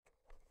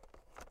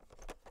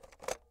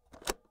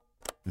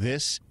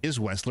This is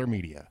Wessler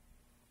Media.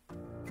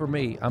 For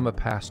me, I'm a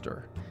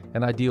pastor,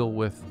 and I deal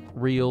with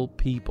real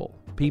people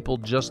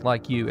just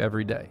like you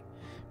every day.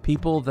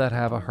 People that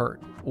have a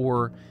hurt,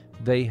 or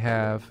they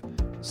have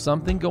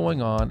something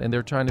going on, and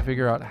they're trying to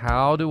figure out,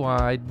 how do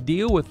I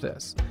deal with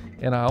this?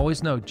 And I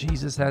always know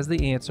Jesus has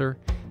the answer.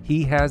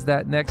 He has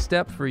that next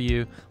step for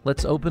you.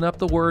 Let's open up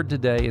the Word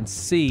today and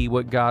see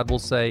what God will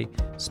say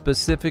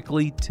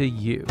specifically to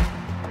you.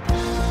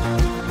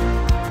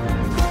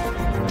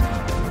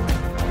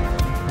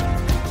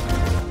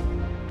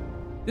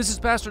 This is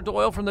Pastor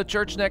Doyle from the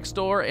Church Next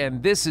Door,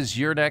 and this is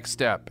Your Next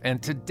Step.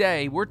 And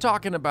today we're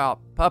talking about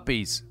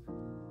puppies.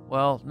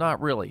 Well,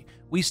 not really.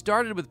 We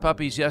started with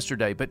puppies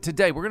yesterday, but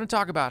today we're going to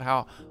talk about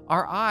how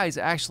our eyes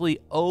actually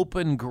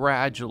open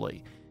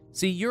gradually.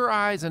 See, your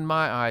eyes and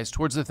my eyes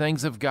towards the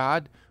things of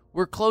God,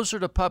 we're closer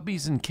to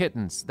puppies and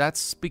kittens.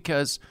 That's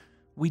because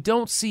we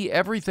don't see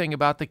everything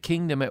about the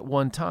kingdom at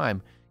one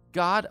time.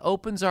 God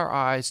opens our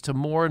eyes to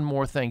more and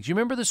more things. You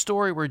remember the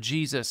story where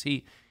Jesus,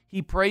 he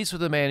prays for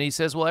the man. He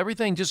says, well,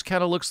 everything just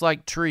kind of looks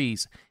like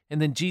trees.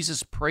 And then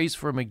Jesus prays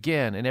for him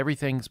again, and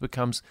everything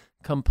becomes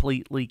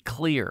completely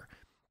clear.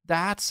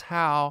 That's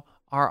how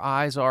our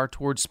eyes are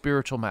towards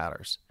spiritual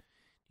matters.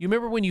 You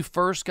remember when you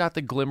first got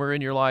the glimmer in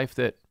your life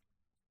that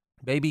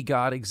maybe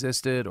God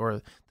existed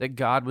or that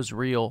God was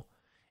real?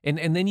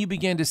 And then you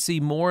began to see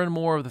more and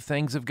more of the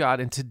things of God.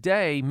 And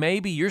today,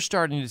 maybe you're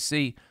starting to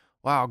see,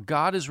 wow,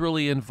 God is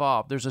really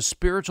involved. There's a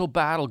spiritual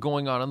battle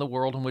going on in the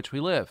world in which we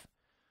live.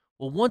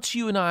 Well, once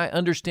you and I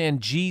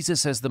understand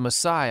Jesus as the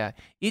Messiah,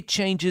 it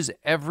changes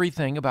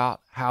everything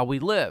about how we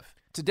live.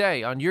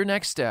 Today, on Your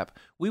Next Step,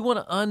 we want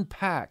to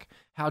unpack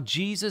how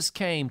Jesus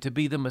came to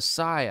be the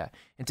Messiah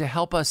and to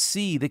help us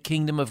see the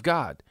kingdom of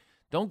God.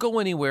 Don't go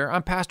anywhere.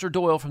 I'm Pastor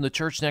Doyle from the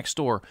Church Next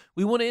Door.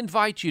 We want to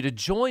invite you to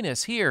join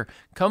us here.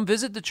 Come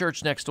visit the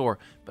Church Next Door,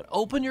 but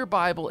open your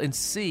Bible and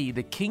see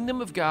the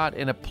kingdom of God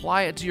and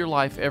apply it to your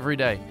life every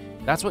day.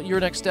 That's what Your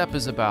Next Step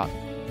is about.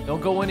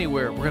 Don't go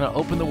anywhere. We're going to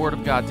open the Word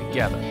of God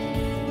together.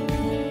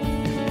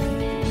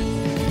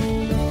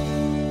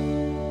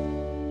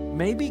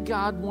 Maybe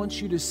God wants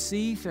you to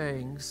see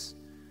things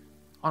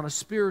on a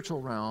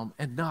spiritual realm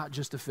and not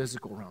just a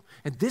physical realm.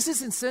 And this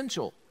is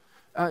essential.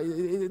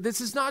 This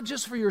is not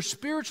just for your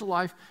spiritual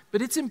life,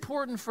 but it's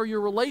important for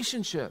your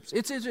relationships.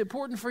 It's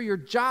important for your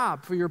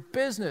job, for your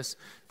business,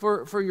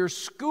 for your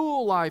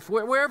school life,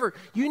 wherever.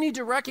 You need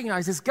to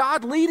recognize, is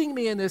God leading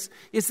me in this?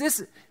 Is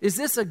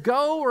this a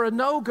go or a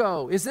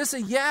no-go? Is this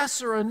a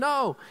yes or a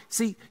no?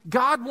 See,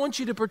 God wants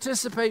you to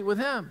participate with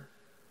Him.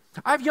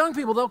 I have young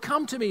people, they'll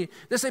come to me.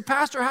 They say,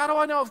 Pastor, how do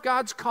I know if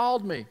God's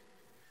called me?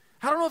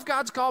 How do I know if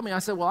God's called me? I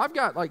said, well, I've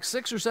got like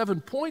 6 or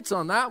 7 points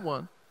on that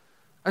one.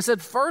 I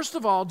said, first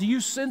of all, do you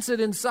sense it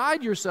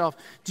inside yourself?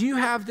 Do you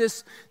have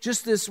this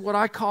what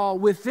I call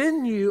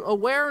within you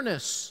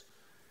awareness?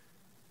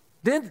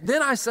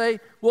 Then I say,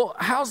 well,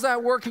 how's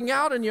that working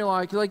out in your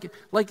life? Like,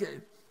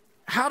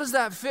 how does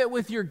that fit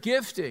with your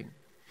gifting?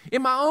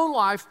 In my own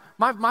life,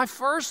 my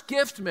first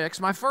gift mix,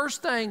 my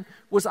first thing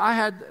was I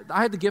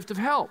had the gift of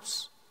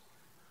helps.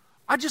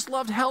 I just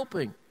loved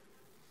helping.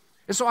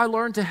 And so I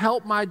learned to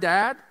help my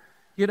dad.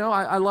 You know,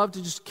 I love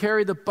to just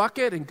carry the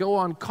bucket and go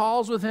on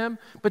calls with him.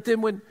 But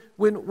then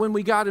when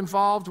we got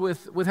involved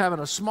with having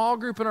a small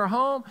group in our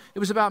home, it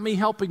was about me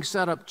helping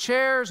set up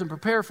chairs and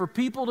prepare for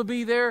people to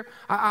be there.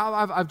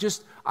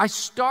 I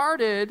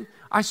started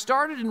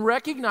in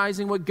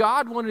recognizing what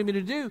God wanted me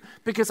to do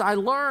because I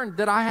learned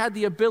that I had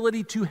the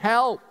ability to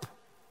help.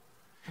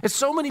 And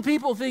so many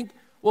people think,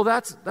 well,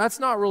 that's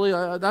not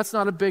really that's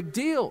not a big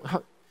deal.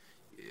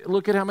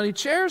 Look at how many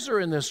chairs are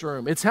in this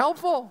room. It's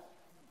helpful.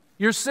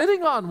 You're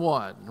sitting on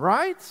one,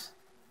 right?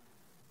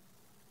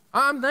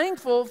 I'm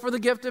thankful for the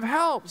gift of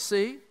help,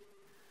 see?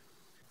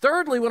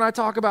 Thirdly, when I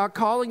talk about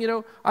calling,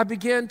 I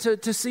began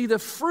to see the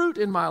fruit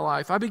in my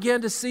life. I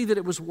began to see that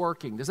it was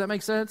working. Does that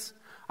make sense?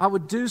 I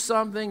would do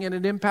something and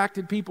it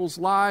impacted people's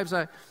lives.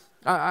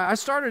 I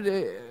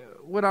started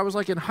when I was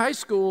like in high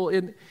school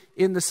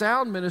in the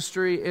sound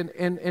ministry,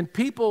 and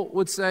people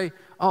would say,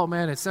 oh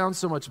man, it sounds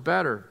so much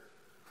better.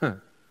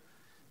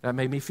 That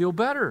made me feel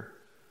better.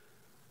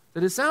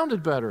 That it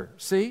sounded better,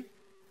 see?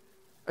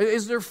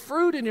 Is there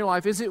fruit in your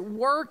life? Is it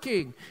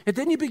working? And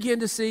then you begin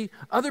to see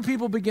other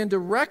people begin to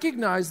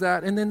recognize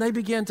that, and then they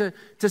begin to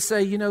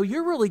say,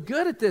 you're really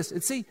good at this.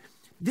 And see,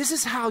 this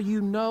is how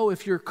you know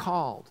if you're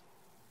called.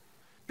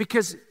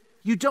 Because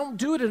you don't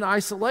do it in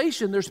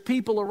isolation. There's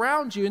people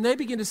around you, and they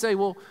begin to say,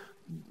 well,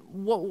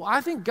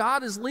 I think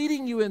God is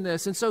leading you in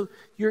this. And so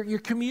your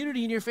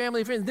community and your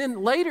family, friends.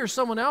 Then later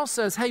someone else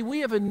says, hey, we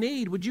have a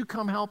need. Would you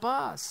come help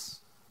us?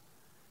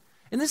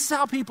 And this is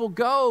how people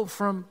go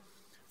from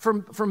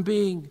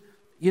being,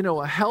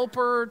 a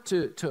helper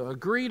to a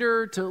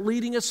greeter to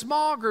leading a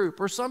small group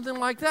or something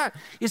like that.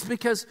 It's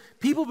because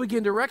people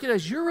begin to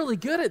recognize you're really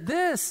good at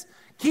this.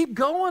 Keep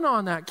going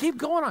on that. Keep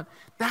going on.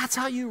 That's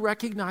how you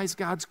recognize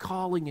God's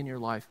calling in your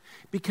life.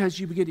 Because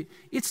you begin to,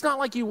 it's not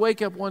like you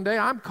wake up one day,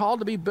 I'm called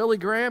to be Billy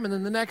Graham, and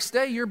then the next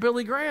day you're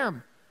Billy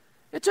Graham.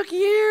 It took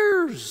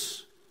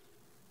years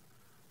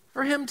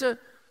for him to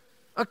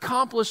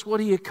accomplished what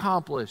he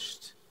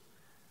accomplished.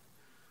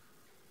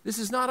 This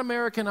is not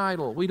American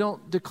Idol. We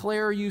don't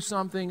declare you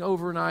something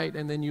overnight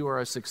and then you are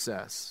a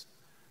success.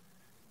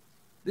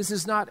 This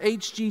is not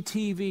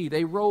HGTV.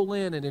 They roll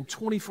in and in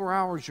 24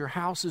 hours your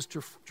house is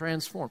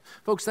transformed.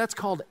 Folks, that's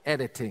called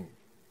editing.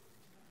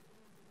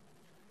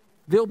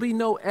 There'll be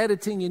no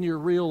editing in your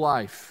real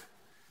life.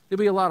 There'll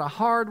be a lot of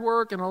hard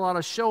work and a lot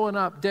of showing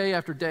up day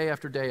after day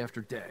after day after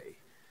day.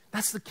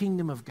 That's the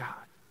kingdom of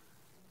God.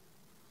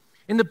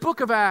 In the book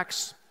of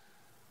Acts,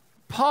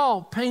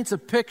 Paul paints a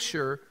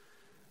picture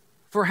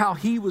for how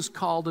he was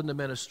called into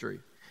ministry.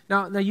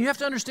 Now you have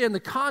to understand the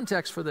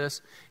context for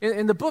this.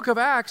 In the book of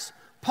Acts,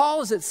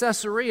 Paul is at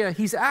Caesarea.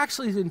 He's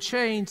actually in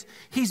chains.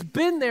 He's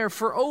been there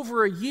for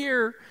over a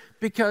year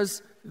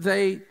because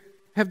they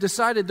have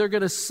decided they're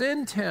going to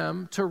send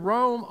him to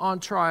Rome on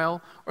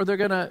trial, or they're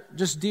going to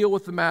just deal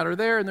with the matter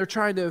there, and they're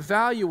trying to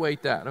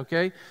evaluate that,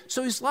 okay?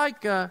 So he's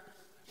like,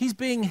 he's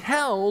being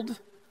held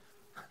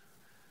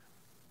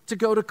to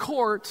go to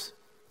court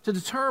to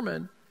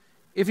determine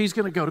if he's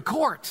going to go to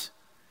court.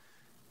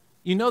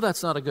 You know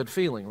that's not a good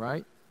feeling,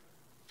 right?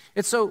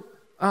 And so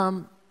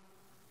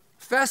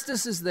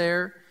Festus is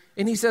there,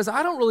 and he says,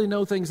 I don't really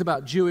know things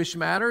about Jewish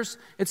matters.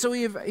 And so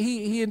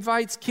he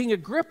invites King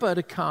Agrippa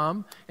to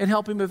come and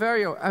help him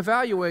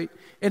evaluate.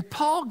 And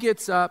Paul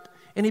gets up,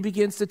 and he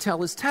begins to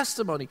tell his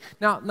testimony.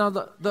 Now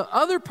the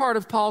other part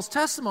of Paul's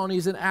testimony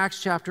is in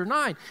Acts chapter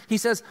 9. He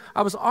says,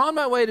 I was on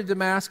my way to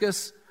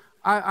Damascus.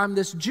 I'm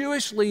this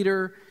Jewish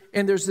leader,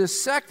 and there's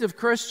this sect of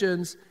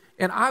Christians,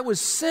 and I was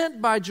sent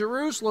by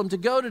Jerusalem to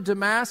go to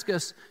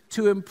Damascus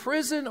to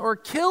imprison or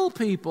kill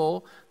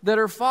people that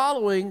are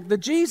following the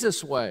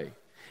Jesus way.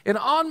 And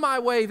on my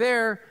way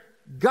there,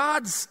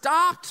 God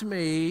stopped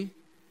me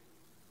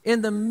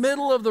in the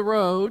middle of the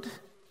road,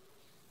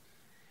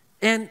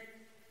 and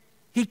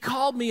he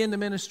called me into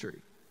ministry.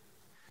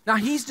 Now,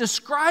 he's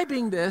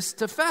describing this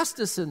to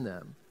Festus and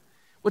them.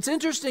 What's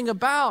interesting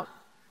about,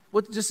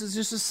 just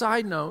a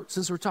side note,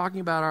 since we're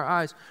talking about our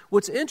eyes,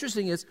 what's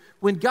interesting is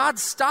when God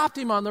stopped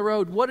him on the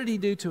road, what did he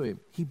do to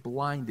him? He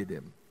blinded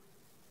him.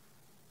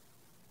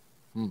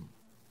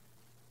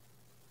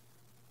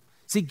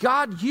 See,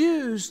 God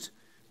used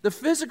the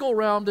physical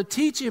realm to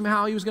teach him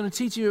how he was going to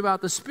teach him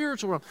about the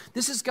spiritual realm.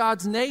 This is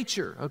God's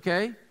nature,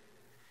 okay?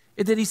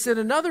 And then he sent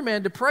another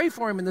man to pray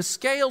for him, and the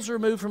scales were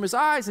removed from his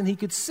eyes, and he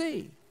could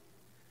see.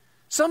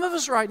 Some of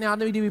us right now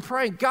need to be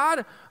praying,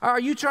 God, are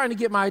you trying to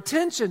get my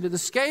attention? Do the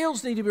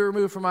scales need to be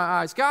removed from my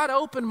eyes? God,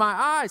 open my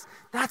eyes.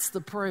 That's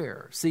the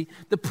prayer. See,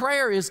 the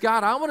prayer is,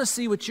 God, I want to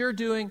see what you're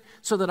doing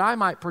so that I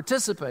might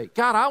participate.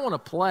 God, I want to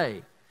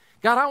play.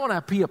 God, I want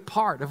to be a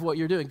part of what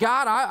you're doing.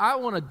 God, I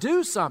want to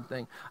do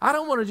something. I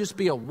don't want to just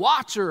be a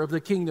watcher of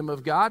the kingdom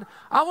of God.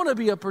 I want to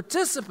be a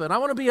participant. I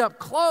want to be up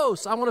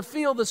close. I want to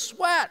feel the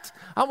sweat.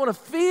 I want to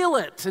feel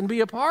it and be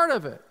a part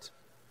of it.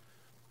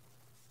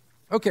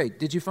 Okay,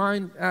 did you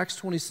find Acts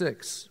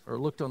 26 or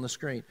looked on the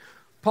screen?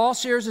 Paul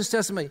shares his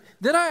testimony.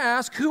 Then I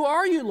asked, who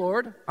are you,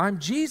 Lord? I'm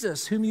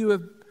Jesus, whom you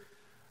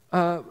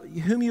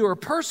are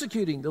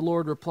persecuting, the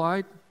Lord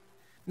replied.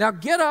 Now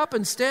get up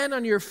and stand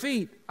on your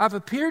feet. I've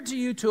appeared to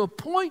you to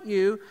appoint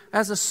you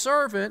as a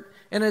servant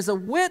and as a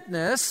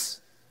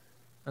witness,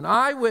 an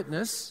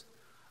eyewitness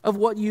of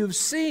what you've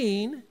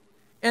seen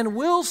and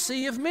will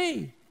see of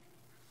me.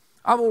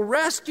 I will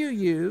rescue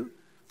you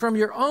from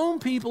your own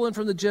people and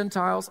from the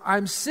Gentiles.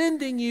 I'm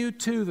sending you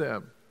to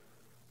them.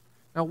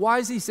 Now why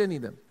is he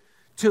sending them?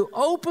 To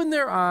open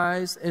their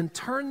eyes and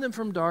turn them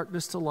from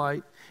darkness to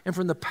light and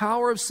from the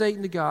power of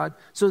Satan to God,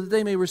 so that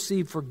they may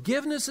receive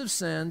forgiveness of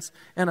sins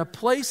and a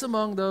place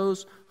among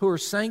those who are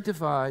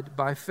sanctified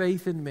by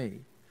faith in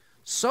me.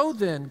 So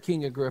then,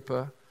 King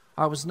Agrippa,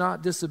 I was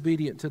not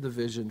disobedient to the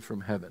vision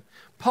from heaven.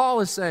 Paul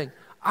is saying,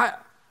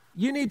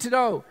 you need to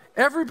know,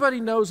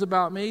 everybody knows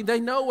about me. They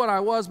know what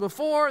I was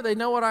before. They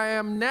know what I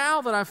am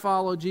now that I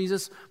follow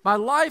Jesus. My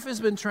life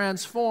has been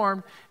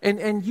transformed,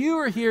 and you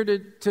are here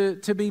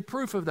to be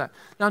proof of that.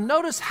 Now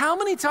notice how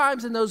many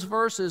times in those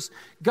verses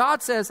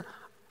God says,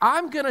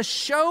 I'm going to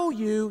show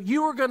you,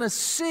 you are going to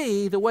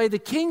see the way the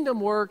kingdom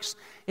works,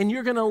 and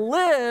you're going to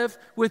live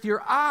with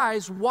your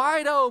eyes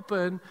wide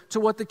open to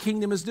what the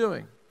kingdom is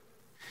doing.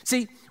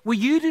 See,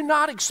 you do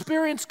not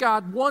experience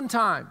God one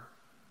time.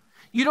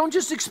 You don't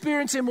just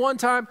experience him one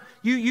time.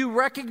 You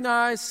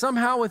recognize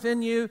somehow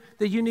within you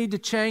that you need to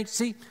change.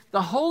 See,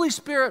 the Holy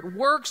Spirit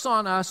works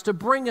on us to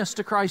bring us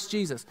to Christ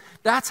Jesus.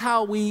 That's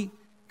how we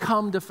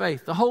come to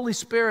faith. The Holy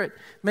Spirit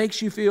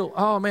makes you feel,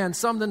 oh man,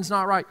 something's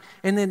not right.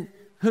 And then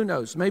who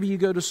knows? Maybe you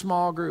go to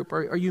small group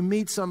or you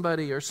meet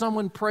somebody or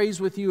someone prays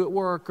with you at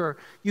work or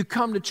you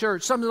come to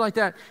church, something like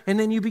that. And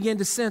then you begin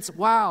to sense,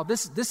 wow,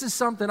 this is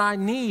something I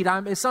need.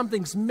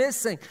 Something's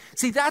missing.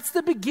 See, that's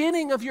the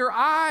beginning of your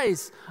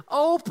eyes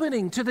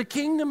opening to the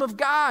kingdom of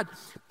God.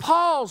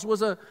 Paul's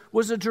was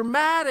a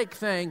dramatic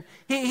thing.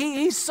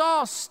 He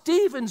saw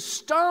Stephen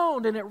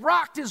stoned and it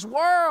rocked his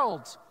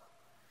world.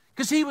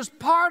 because he was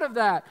part of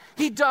that.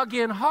 He dug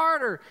in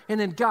harder, and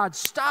then God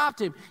stopped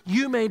him.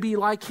 You may be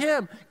like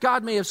him.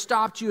 God may have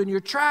stopped you in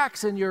your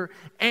tracks and your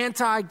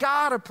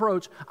anti-God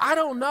approach. I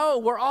don't know.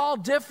 We're all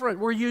different.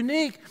 We're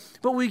unique,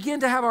 but we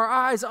begin to have our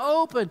eyes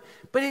open.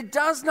 But it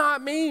does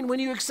not mean when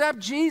you accept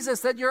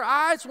Jesus that your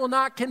eyes will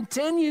not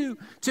continue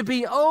to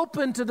be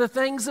open to the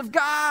things of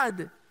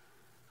God.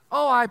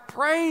 Oh, I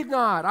pray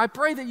not. I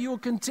pray that you will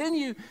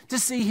continue to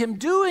see him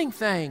doing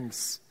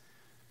things.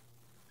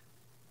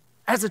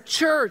 As a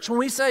church, when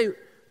we say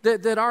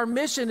that our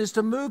mission is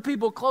to move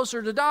people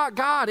closer to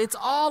God, it's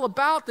all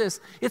about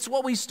this. It's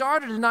what we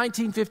started in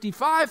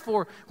 1955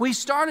 for. We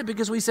started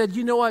because we said,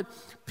 you know what?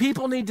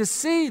 People need to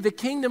see the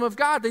kingdom of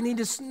God. They need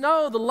to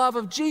know the love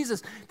of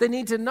Jesus. They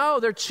need to know,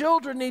 their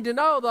children need to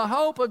know the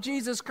hope of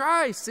Jesus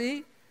Christ,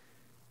 see?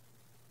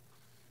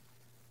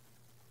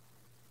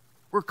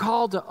 We're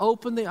called to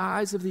open the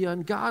eyes of the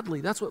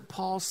ungodly. That's what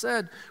Paul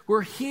said.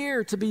 We're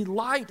here to be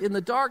light in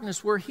the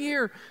darkness. We're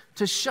here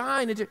to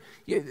shine.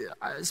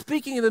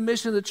 Speaking of the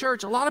mission of the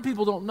church, a lot of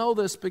people don't know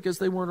this because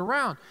they weren't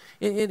around.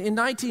 In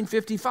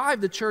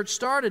 1955, the church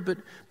started, but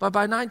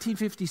by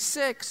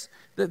 1956,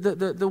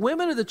 the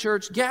women of the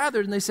church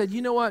gathered and they said,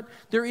 you know what?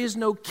 There is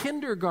no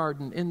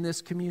kindergarten in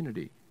this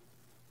community.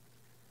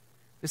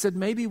 They said,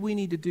 maybe we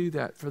need to do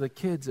that for the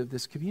kids of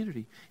this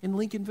community in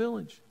Lincoln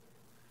Village.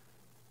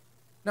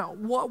 Now,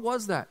 what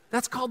was that?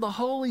 That's called the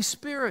Holy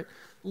Spirit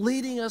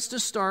leading us to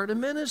start a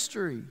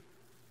ministry.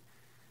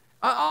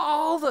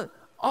 All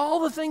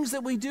the things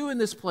that we do in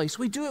this place,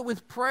 we do it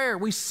with prayer.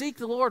 We seek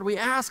the Lord. We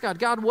ask God,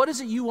 God, what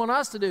is it you want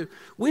us to do?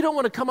 We don't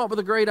want to come up with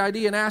a great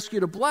idea and ask you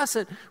to bless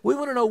it. We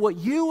want to know what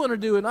you want to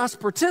do and us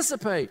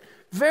participate.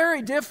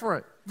 Very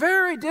different.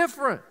 Very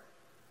different.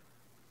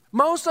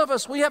 Most of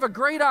us, we have a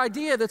great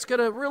idea that's going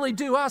to really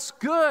do us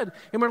good.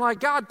 And we're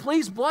like, God,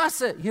 please bless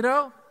it, you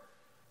know?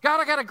 God,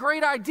 I got a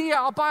great idea.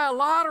 I'll buy a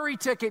lottery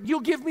ticket.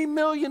 You'll give me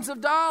millions of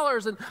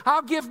dollars and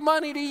I'll give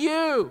money to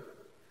you.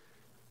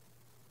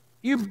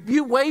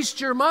 You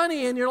waste your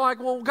money and you're like,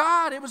 well,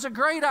 God, it was a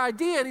great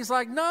idea. And he's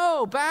like,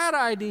 no, bad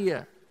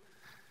idea.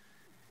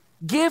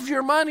 Give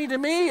your money to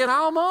me and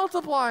I'll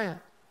multiply it.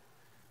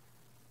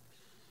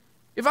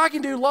 If I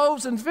can do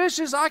loaves and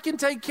fishes, I can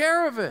take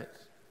care of it.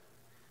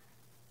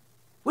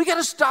 We got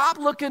to stop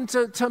looking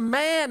to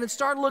man and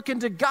start looking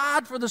to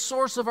God for the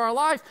source of our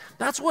life.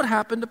 That's what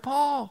happened to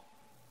Paul.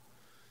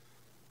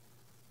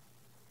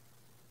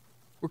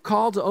 We're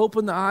called to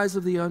open the eyes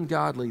of the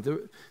ungodly,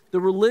 the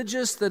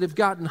religious that have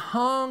gotten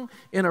hung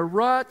in a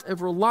rut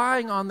of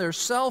relying on their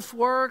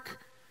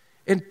self-work,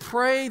 and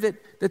pray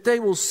that they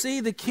will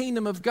see the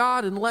kingdom of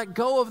God and let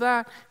go of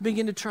that and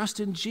begin to trust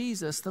in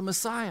Jesus, the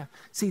Messiah.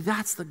 See,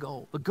 that's the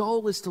goal. The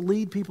goal is to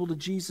lead people to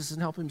Jesus and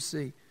help him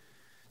see.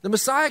 The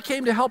Messiah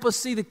came to help us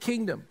see the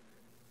kingdom.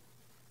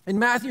 In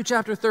Matthew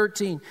chapter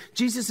 13,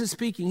 Jesus is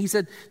speaking. He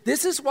said,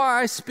 this is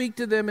why I speak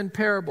to them in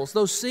parables.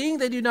 Though seeing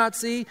they do not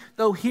see,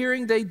 though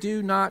hearing they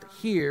do not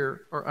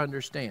hear or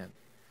understand.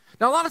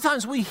 Now, a lot of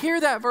times we hear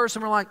that verse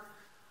and we're like,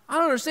 I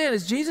don't understand.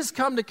 Has Jesus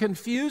come to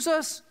confuse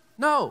us?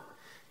 No.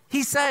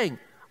 He's saying,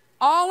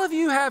 all of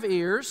you have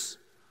ears,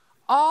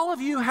 all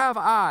of you have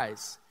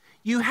eyes.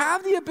 You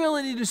have the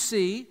ability to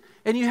see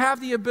and you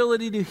have the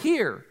ability to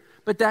hear.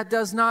 But that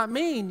does not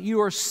mean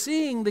you are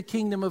seeing the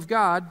kingdom of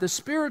God, the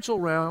spiritual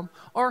realm,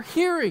 or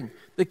hearing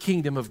the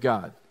kingdom of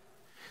God.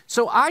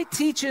 So I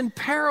teach in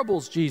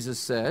parables, Jesus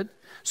said,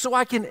 so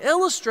I can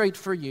illustrate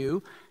for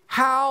you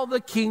how the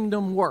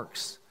kingdom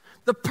works.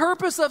 The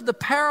purpose of the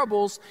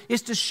parables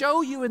is to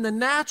show you in the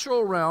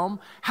natural realm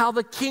how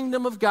the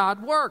kingdom of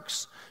God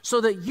works, so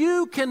that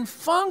you can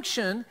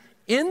function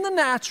in the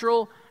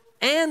natural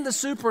and the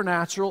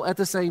supernatural at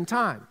the same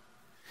time.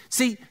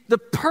 See, the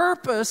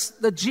purpose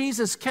that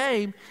Jesus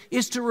came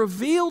is to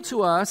reveal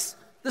to us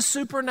the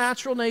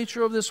supernatural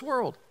nature of this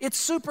world. It's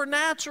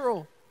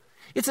supernatural.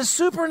 It's a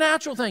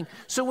supernatural thing.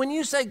 So when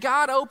you say,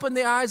 God, open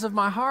the eyes of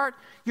my heart,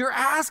 you're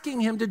asking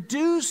him to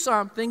do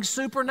something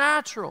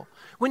supernatural.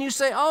 When you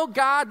say, oh,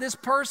 God, this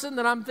person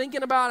that I'm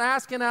thinking about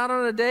asking out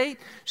on a date,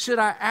 should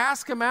I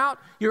ask him out?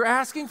 You're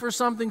asking for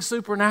something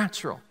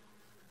supernatural.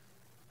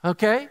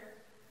 Okay?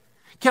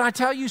 Can I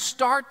tell you,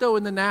 start though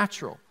in the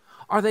natural.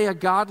 Are they a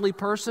godly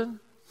person?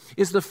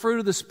 Is the fruit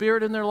of the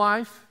Spirit in their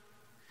life?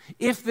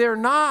 If they're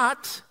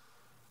not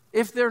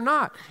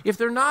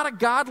a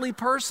godly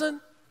person,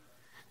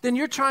 then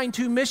you're trying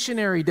to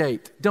missionary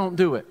date. Don't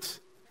do it.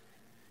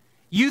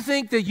 You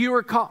think that you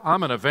are called,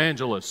 I'm an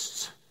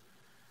evangelist.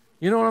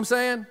 You know what I'm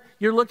saying?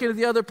 You're looking at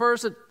the other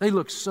person, they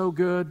look so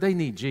good, they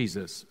need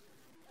Jesus.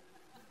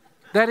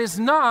 That is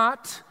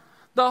not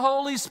the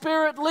Holy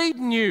Spirit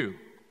leading you.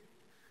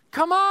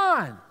 Come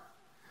on.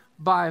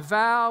 By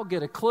vow,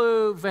 get a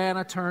clue,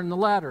 Vanna, turn the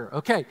letter.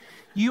 Okay,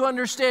 you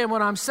understand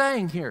what I'm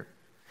saying here.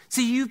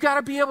 See, you've got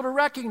to be able to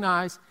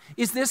recognize,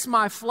 is this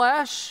my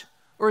flesh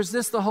or is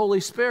this the Holy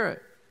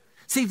Spirit?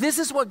 See, this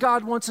is what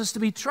God wants us to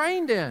be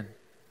trained in.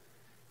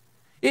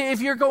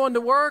 If you're going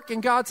to work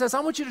and God says,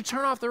 I want you to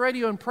turn off the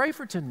radio and pray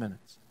for 10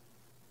 minutes.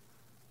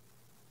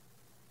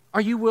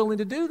 Are you willing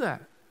to do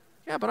that?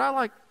 Yeah, but I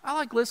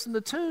like listening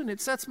to tune.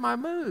 It sets my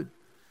mood.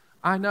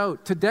 I know.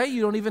 Today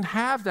you don't even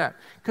have that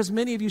because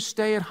many of you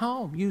stay at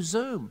home. You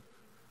Zoom.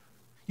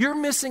 You're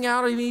missing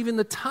out on even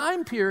the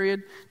time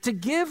period to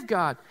give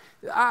God.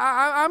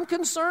 I'm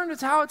concerned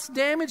with how it's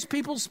damaged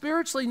people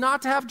spiritually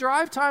not to have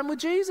drive time with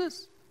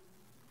Jesus.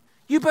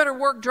 You better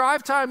work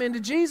drive time into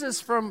Jesus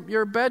from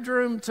your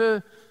bedroom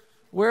to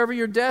wherever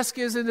your desk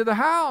is into the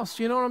house.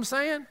 You know what I'm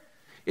saying?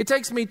 It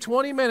takes me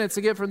 20 minutes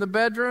to get from the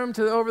bedroom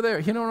to over there.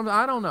 You know what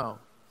I don't know.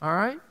 All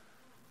right?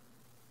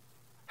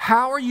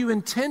 How are you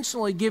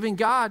intentionally giving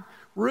God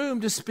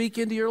room to speak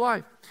into your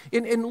life?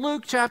 In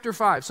Luke chapter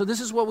 5, so this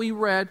is what we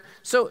read.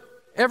 So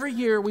every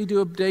year we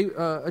do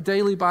a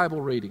daily Bible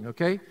reading,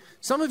 okay?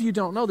 Some of you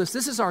don't know this.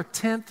 This is our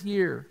 10th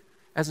year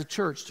as a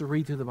church to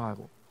read through the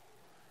Bible.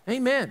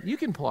 Amen. You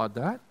can applaud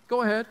that.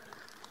 Go ahead.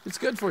 It's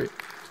good for you.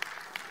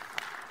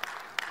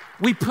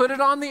 We put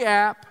it on the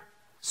app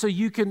so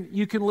you can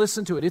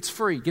listen to it. It's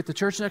free. Get the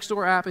Church Next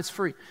Door app. It's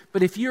free.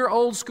 But if you're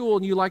old school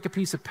and you like a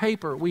piece of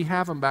paper, we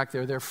have them back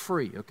there. They're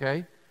free,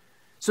 okay?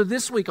 So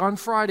this week on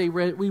Friday,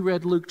 we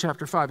read Luke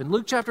chapter 5. In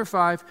Luke chapter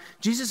 5,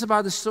 Jesus is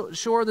by the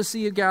shore of the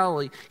Sea of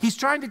Galilee. He's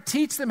trying to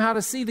teach them how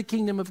to see the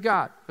kingdom of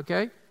God,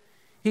 okay?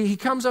 He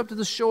comes up to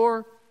the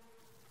shore.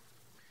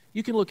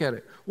 You can look at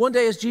it. One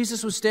day as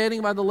Jesus was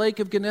standing by the lake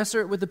of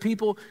Gennesaret with the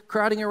people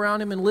crowding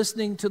around him and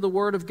listening to the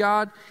word of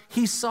God,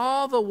 he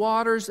saw the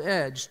water's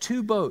edge,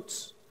 2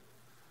 boats,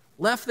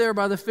 left there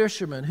by the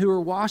fishermen who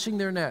were washing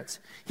their nets.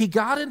 He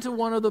got into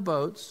one of the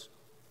boats,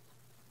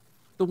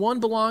 the one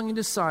belonging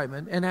to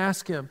Simon, and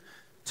asked him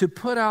to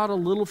put out a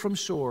little from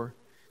shore.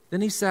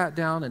 Then he sat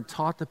down and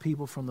taught the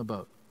people from the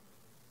boat.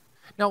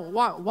 Now,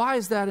 why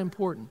is that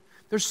important?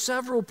 There's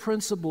several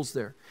principles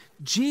there.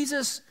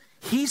 Jesus,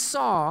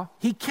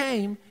 he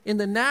came in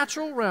the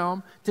natural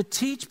realm to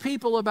teach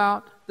people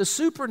about the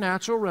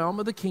supernatural realm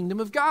of the kingdom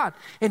of God.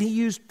 And he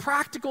used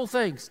practical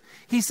things.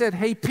 He said,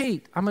 hey,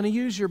 Pete, I'm going to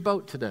use your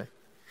boat today.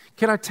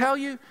 Can I tell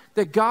you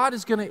that God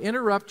is going to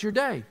interrupt your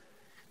day?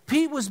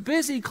 Pete was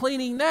busy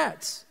cleaning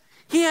nets.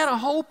 He had a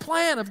whole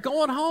plan of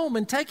going home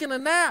and taking a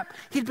nap.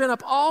 He'd been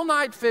up all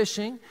night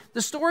fishing.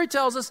 The story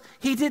tells us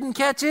he didn't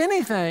catch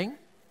anything.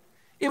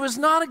 It was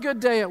not a good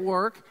day at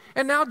work.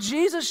 And now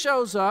Jesus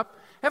shows up.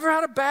 Ever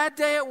had a bad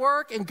day at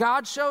work and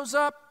God shows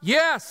up?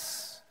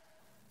 Yes.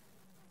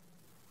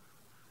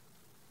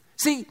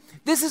 See,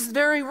 this is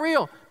very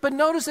real. But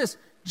notice this.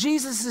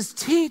 Jesus is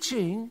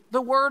teaching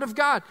the Word of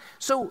God.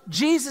 So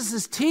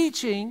Jesus'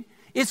 teaching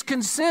is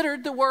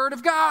considered the Word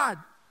of God.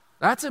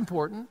 That's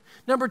important.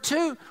 Number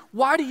 2,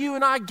 why do you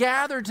and I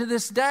gather to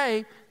this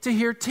day to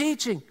hear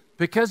teaching?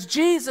 Because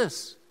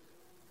Jesus.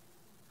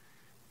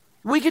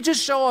 We could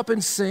just show up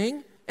and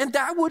sing, and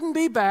that wouldn't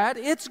be bad.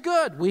 It's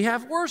good. We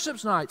have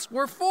worship nights.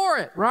 We're for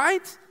it,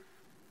 right?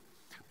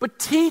 But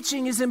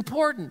teaching is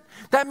important.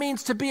 That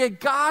means to be a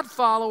God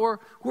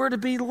follower, we're to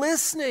be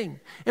listening.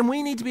 And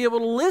we need to be able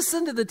to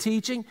listen to the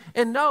teaching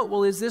and know,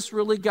 well, is this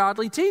really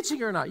godly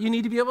teaching or not? You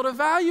need to be able to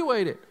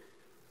evaluate it.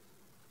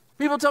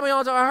 People tell me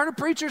all the time, I heard a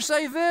preacher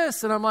say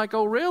this. And I'm like,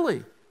 oh,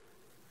 really?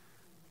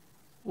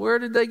 Where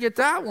did they get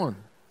that one?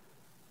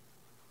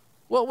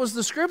 What was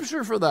the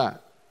scripture for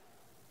that?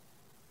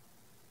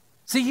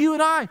 See, you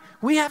and I,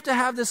 we have to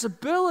have this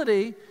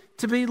ability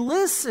to be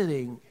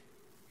listening.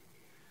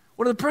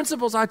 One of the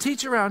principles I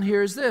teach around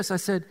here is this. I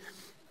said,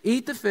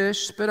 eat the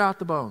fish, spit out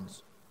the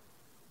bones.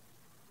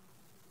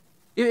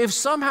 If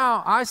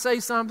somehow I say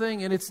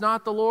something and it's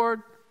not the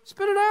Lord,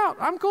 spit it out.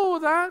 I'm cool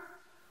with that.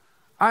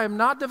 I am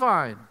not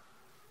divine.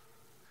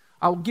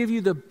 I will give you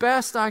the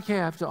best I can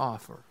have to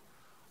offer.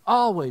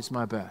 Always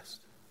my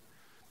best.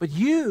 But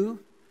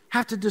you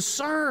have to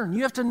discern.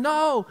 You have to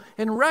know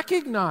and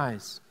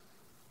recognize.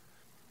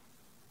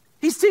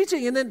 He's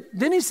teaching, and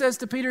then he says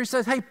to Peter, he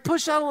says, hey,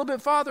 push out a little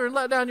bit farther and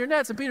let down your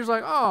nets. And Peter's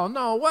like, oh,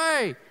 no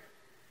way.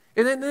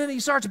 And then he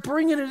starts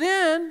bringing it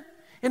in.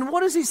 And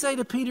what does he say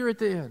to Peter at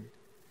the end?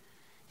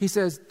 He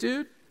says,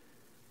 dude,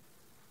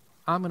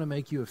 I'm going to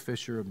make you a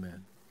fisher of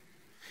men.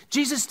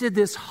 Jesus did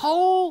this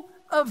whole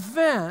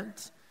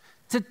event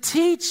to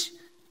teach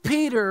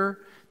Peter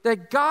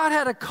that God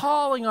had a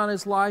calling on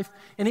his life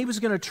and he was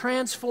going to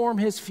transform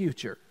his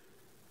future.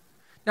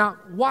 Now,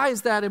 why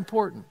is that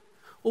important?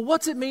 Well,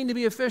 what's it mean to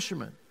be a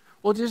fisherman?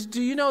 Well,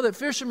 do you know that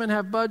fishermen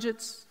have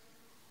budgets?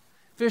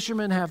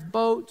 Fishermen have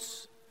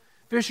boats.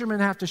 Fishermen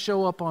have to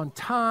show up on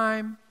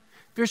time.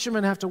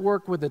 Fishermen have to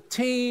work with a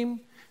team.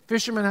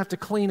 Fishermen have to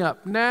clean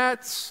up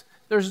nets.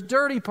 There's a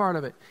dirty part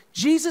of it.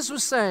 Jesus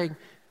was saying,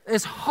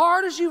 as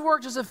hard as you've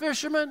worked as a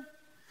fisherman,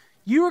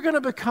 you are going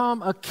to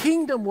become a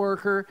kingdom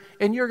worker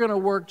and you're going to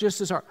work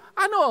just as hard.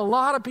 I know a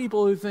lot of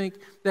people who think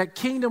that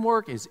kingdom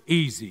work is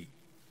easy.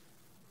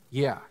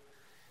 Yeah.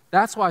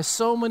 That's why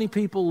so many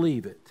people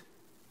leave it.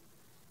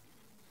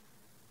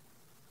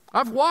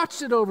 I've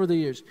watched it over the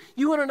years.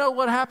 You want to know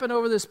what happened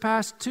over this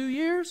past 2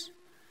 years?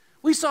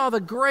 We saw the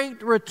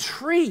great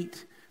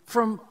retreat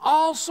from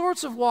all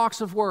sorts of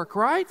walks of work,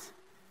 right?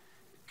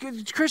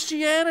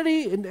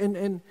 Christianity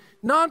and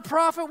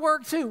nonprofit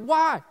work too.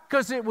 Why?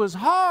 Because it was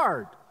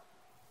hard.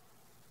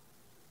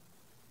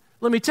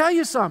 Let me tell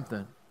you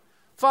something.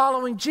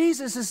 Following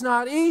Jesus is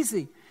not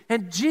easy.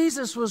 And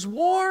Jesus was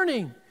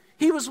warning.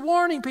 He was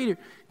warning Peter.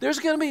 There's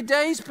going to be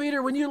days,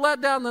 Peter, when you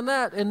let down the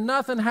net and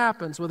nothing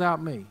happens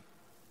without me.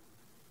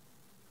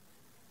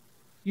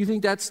 You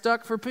think that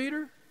stuck for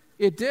Peter?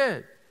 It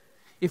did.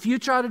 If you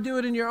try to do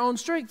it in your own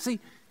strength, see,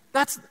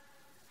 that's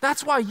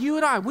why you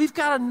and I, we've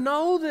got to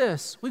know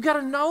this. We've got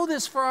to know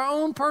this for our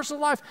own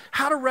personal life,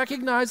 how to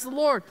recognize the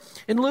Lord.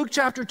 In Luke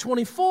chapter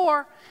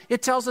 24,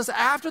 it tells us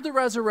after the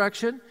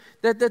resurrection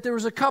that there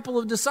was a couple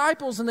of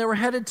disciples and they were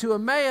headed to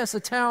Emmaus, a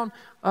town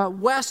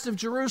west of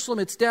Jerusalem.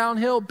 It's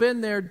downhill,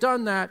 been there,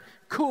 done that,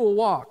 cool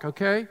walk,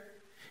 okay?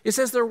 It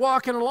says they're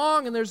walking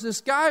along and there's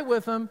this guy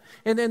with them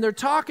and then they're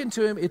talking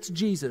to him. It's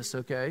Jesus,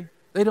 okay?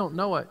 They don't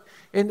know it.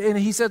 And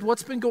he said,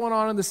 what's been going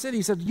on in the city?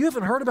 He said, you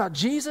haven't heard about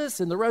Jesus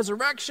and the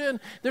resurrection?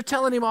 They're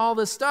telling him all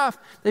this stuff.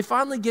 They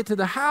finally get to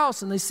the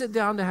house and they sit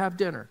down to have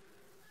dinner.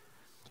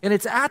 And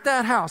it's at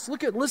that house.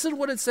 Listen to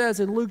what it says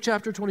in Luke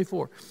chapter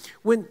 24.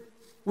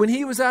 When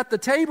he was at the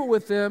table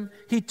with them,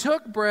 he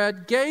took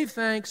bread, gave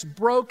thanks,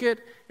 broke it,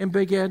 and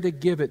began to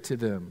give it to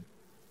them.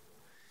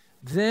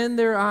 Then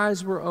their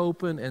eyes were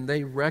open and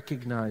they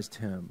recognized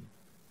him.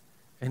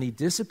 And he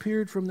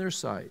disappeared from their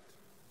sight.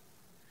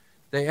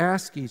 They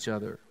asked each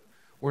other,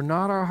 were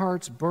not our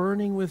hearts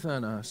burning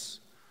within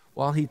us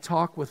while he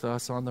talked with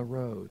us on the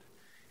road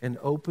and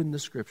opened the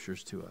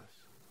scriptures to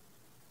us?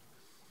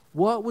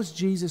 What was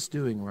Jesus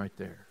doing right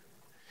there?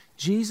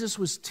 Jesus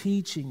was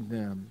teaching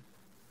them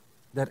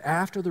that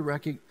after the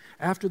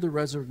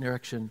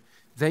resurrection,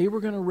 they were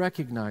going to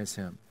recognize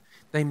him.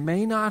 They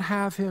may not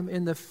have him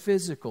in the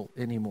physical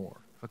anymore,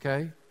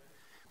 okay?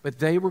 But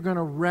they were going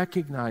to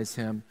recognize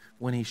him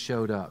when he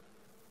showed up.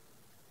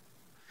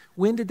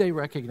 When did they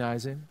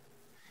recognize him?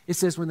 It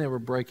says when they were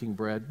breaking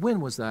bread.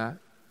 When was that?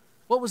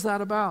 What was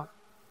that about?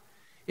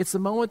 It's the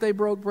moment they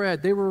broke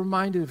bread. They were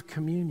reminded of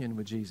communion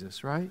with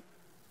Jesus, right?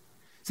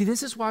 See,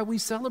 this is why we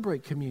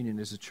celebrate communion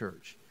as a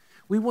church.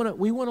 We want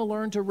to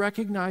learn to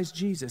recognize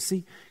Jesus.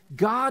 See,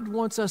 God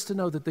wants us to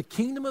know that the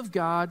kingdom of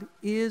God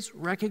is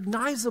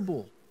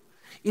recognizable.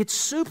 It's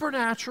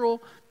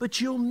supernatural,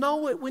 but you'll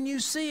know it when you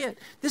see it.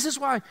 This is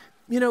why,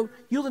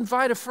 you'll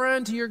invite a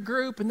friend to your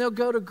group and they'll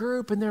go to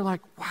group and they're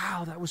like,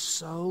 wow, that was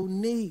so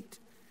neat.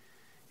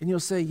 And you'll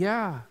say,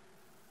 yeah,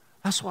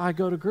 that's why I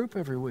go to group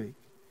every week.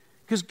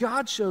 Because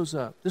God shows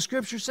up. The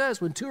scripture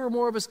says, when two or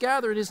more of us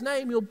gather in his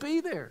name, he'll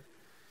be there.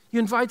 You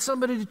invite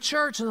somebody to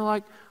church and they're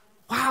like,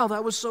 wow,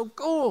 that was so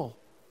cool.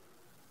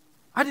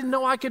 I didn't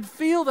know I could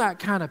feel that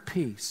kind of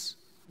peace.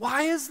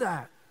 Why is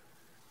that?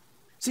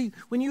 See,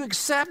 when you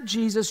accept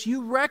Jesus,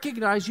 you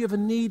recognize you have a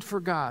need for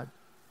God.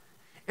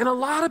 And a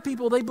lot of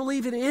people, they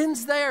believe it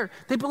ends there.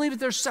 They believe that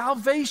their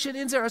salvation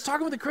ends there. I was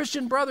talking with a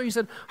Christian brother. He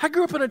said, I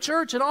grew up in a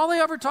church and all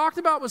they ever talked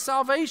about was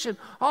salvation.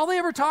 All they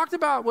ever talked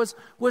about was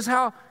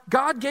how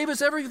God gave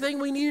us everything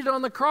we needed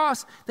on the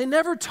cross. They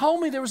never told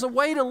me there was a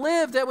way to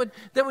live that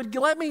would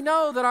let me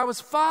know that I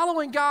was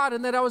following God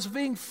and that I was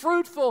being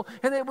fruitful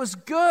and it was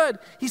good.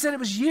 He said it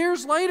was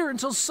years later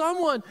until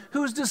someone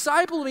who was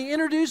discipling me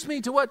introduced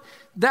me to what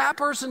that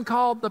person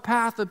called the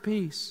path of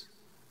peace.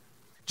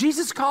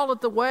 Jesus called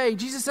it the way.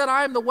 Jesus said,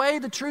 I am the way,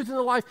 the truth, and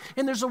the life.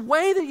 And there's a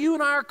way that you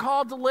and I are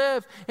called to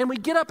live. And we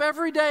get up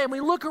every day and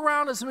we look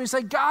around us and we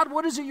say, God,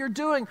 what is it you're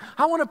doing?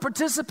 I want to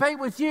participate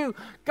with you.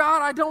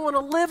 God, I don't want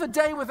to live a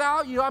day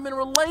without you. I'm in a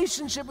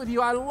relationship with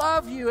you. I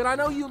love you and I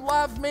know you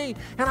love me.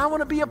 And I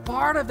want to be a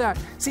part of that.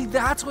 See,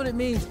 that's what it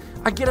means.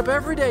 I get up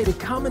every day to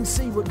come and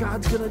see what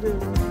God's going to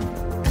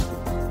do.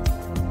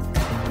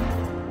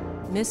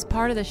 Missed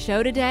part of the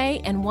show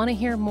today and want to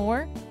hear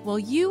more? Well,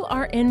 you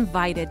are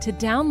invited to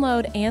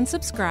download and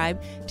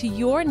subscribe to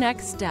Your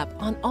Next Step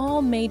on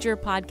all major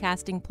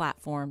podcasting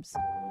platforms.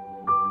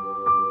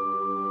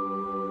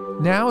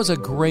 Now is a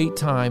great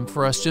time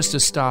for us just to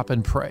stop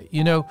and pray.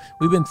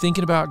 We've been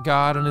thinking about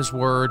God and His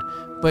Word,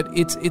 but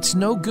it's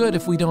no good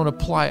if we don't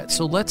apply it.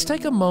 So let's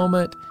take a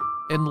moment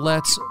and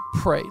let's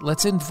pray.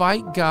 Let's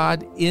invite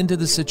God into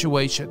the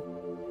situation.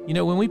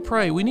 When we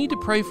pray, we need to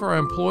pray for our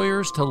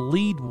employers to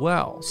lead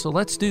well. So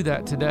let's do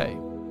that today.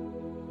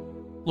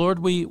 Lord,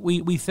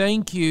 we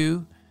thank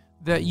you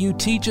that you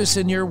teach us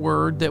in your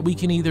word that we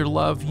can either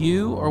love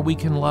you or we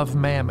can love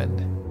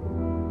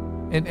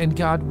mammon. And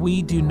God,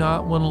 we do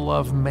not want to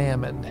love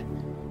mammon.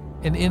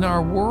 And in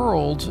our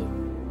world,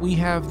 we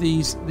have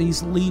these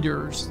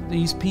leaders,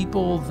 these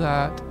people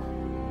that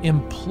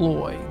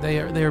employ.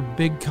 They're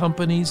big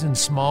companies and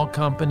small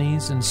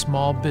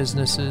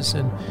businesses.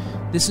 And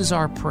this is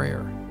our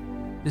prayer.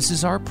 This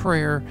is our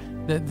prayer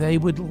that they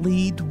would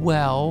lead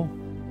well,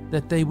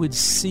 that they would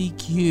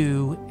seek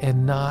you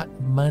and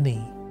not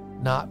money,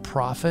 not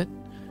profit,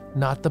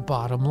 not the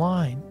bottom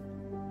line.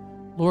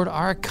 Lord,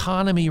 our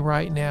economy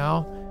right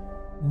now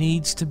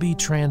needs to be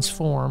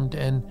transformed,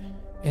 and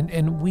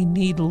we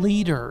need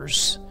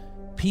leaders,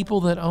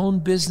 people that own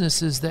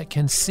businesses that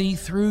can see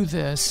through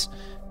this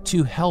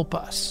to help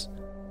us.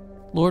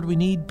 Lord, we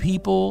need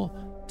people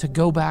to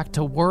go back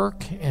to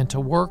work and to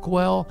work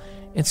well.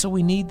 And so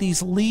we need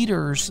these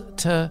leaders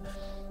to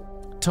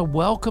to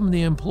welcome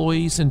the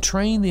employees and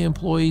train the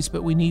employees,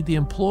 but we need the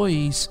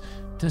employees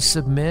to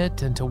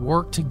submit and to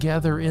work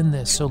together in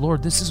this. So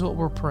Lord, this is what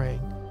we're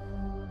praying.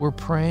 We're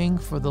praying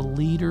for the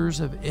leaders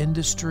of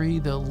industry,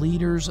 the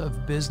leaders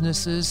of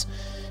businesses,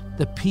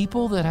 the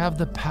people that have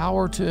the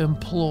power to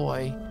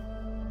employ,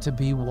 to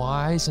be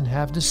wise and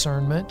have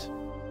discernment.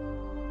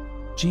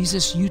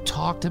 Jesus, you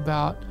talked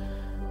about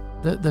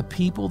the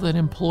people that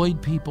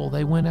employed people.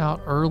 They went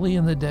out early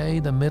in the day,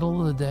 the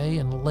middle of the day,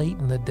 and late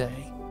in the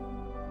day.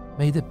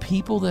 May the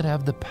people that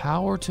have the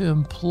power to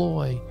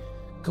employ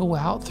go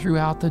out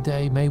throughout the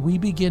day. May we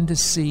begin to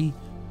see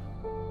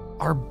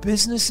our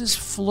businesses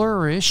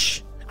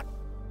flourish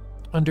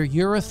under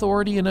your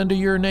authority and under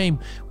your name.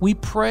 We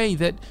pray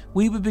that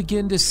we would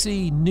begin to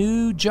see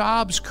new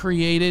jobs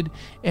created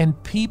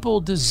and people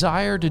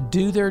desire to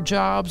do their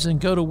jobs and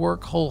go to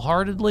work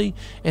wholeheartedly,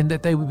 and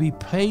that they would be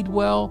paid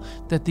well,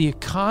 that the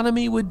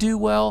economy would do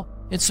well.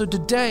 And so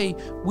today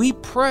we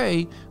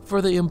pray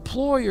for the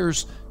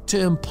employers to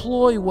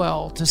employ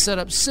well, to set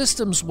up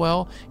systems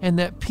well, and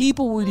that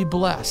people will be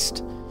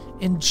blessed.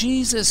 In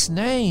Jesus'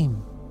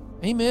 name,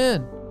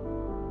 amen.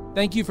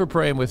 Thank you for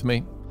praying with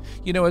me.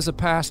 You know, as a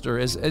pastor,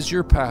 as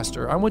your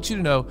pastor, I want you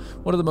to know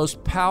one of the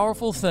most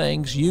powerful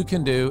things you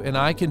can do and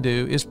I can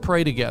do is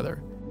pray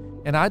together.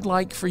 And I'd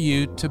like for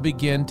you to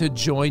begin to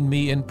join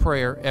me in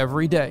prayer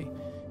every day.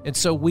 And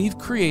so we've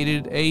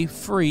created a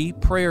free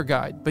prayer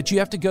guide, but you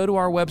have to go to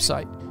our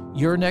website,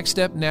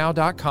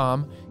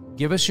 yournextstepnow.com,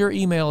 give us your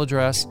email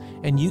address,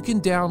 and you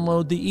can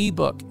download the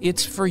ebook.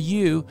 It's for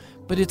you,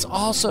 but it's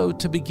also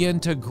to begin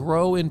to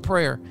grow in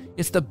prayer.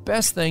 It's the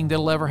best thing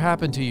that'll ever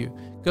happen to you.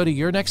 Go to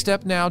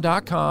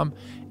yournextstepnow.com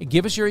and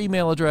give us your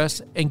email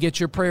address and get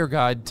your prayer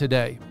guide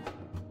today.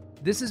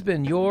 This has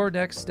been Your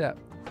Next Step,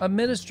 a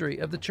ministry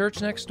of the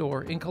Church Next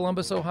Door in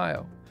Columbus,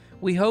 Ohio.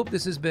 We hope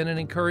this has been an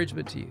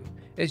encouragement to you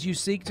as you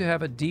seek to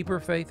have a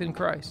deeper faith in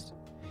Christ.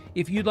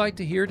 If you'd like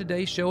to hear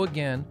today's show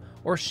again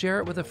or share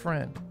it with a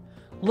friend,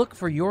 look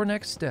for Your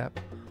Next Step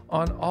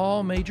on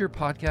all major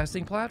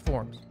podcasting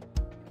platforms.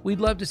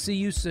 We'd love to see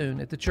you soon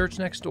at the Church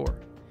Next Door.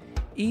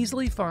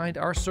 Easily find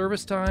our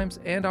service times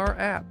and our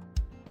app.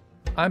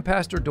 I'm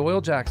Pastor Doyle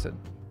Jackson.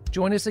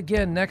 Join us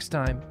again next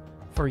time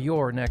for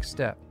Your Next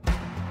Step.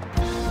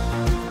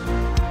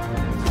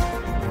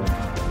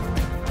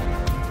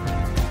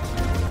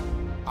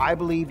 I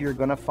believe you're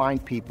going to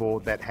find people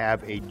that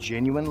have a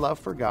genuine love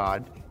for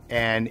God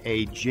and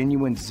a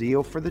genuine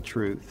zeal for the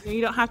truth.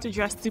 You don't have to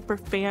dress super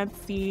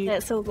fancy.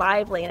 It's so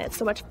lively and it's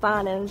so much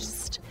fun, and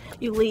just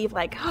you leave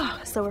like, oh,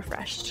 so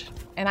refreshed.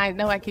 And I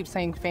know I keep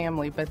saying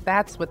family, but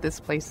that's what this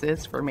place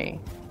is for me.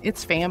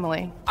 It's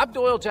family. I'm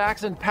Doyle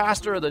Jackson,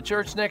 pastor of the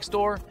Church Next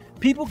Door.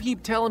 People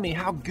keep telling me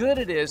how good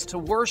it is to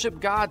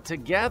worship God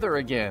together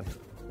again.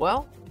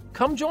 Well,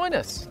 come join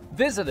us.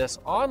 Visit us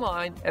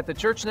online at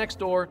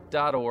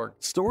thechurchnextdoor.org.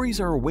 Stories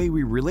are a way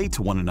we relate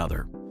to one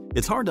another.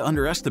 It's hard to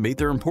underestimate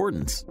their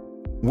importance.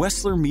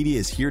 Wessler Media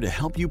is here to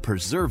help you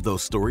preserve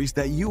those stories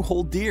that you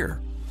hold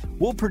dear.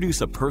 We'll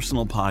produce a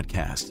personal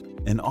podcast,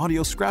 an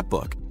audio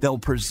scrapbook that will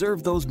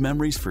preserve those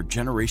memories for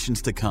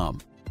generations to come.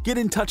 Get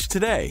in touch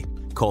today.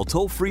 Call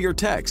toll-free or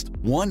text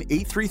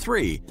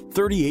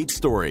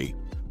 1-833-38-STORY,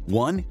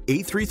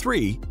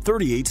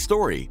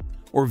 1-833-38-STORY,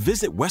 or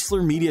visit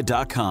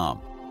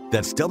WesslerMedia.com.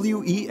 That's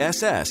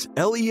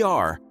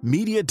WESSLER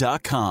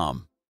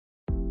Media.com.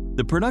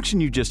 The production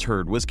you just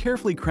heard was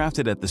carefully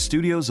crafted at the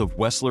studios of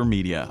Wessler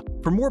Media.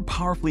 For more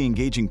powerfully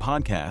engaging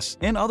podcasts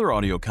and other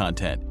audio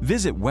content,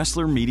 visit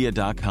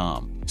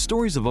WesslerMedia.com.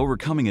 Stories of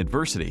overcoming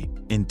adversity,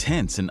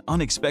 intense and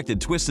unexpected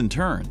twists and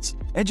turns,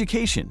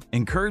 education,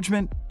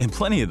 encouragement, and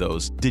plenty of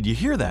those, did you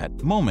hear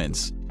that,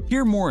 moments.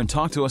 Hear more and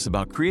talk to us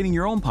about creating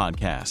your own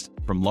podcast,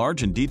 from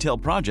large and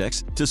detailed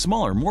projects to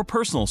smaller, more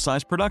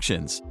personal-sized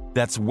productions.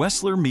 That's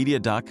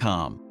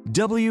WesslerMedia.com.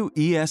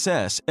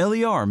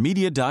 WESSLER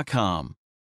Media.com.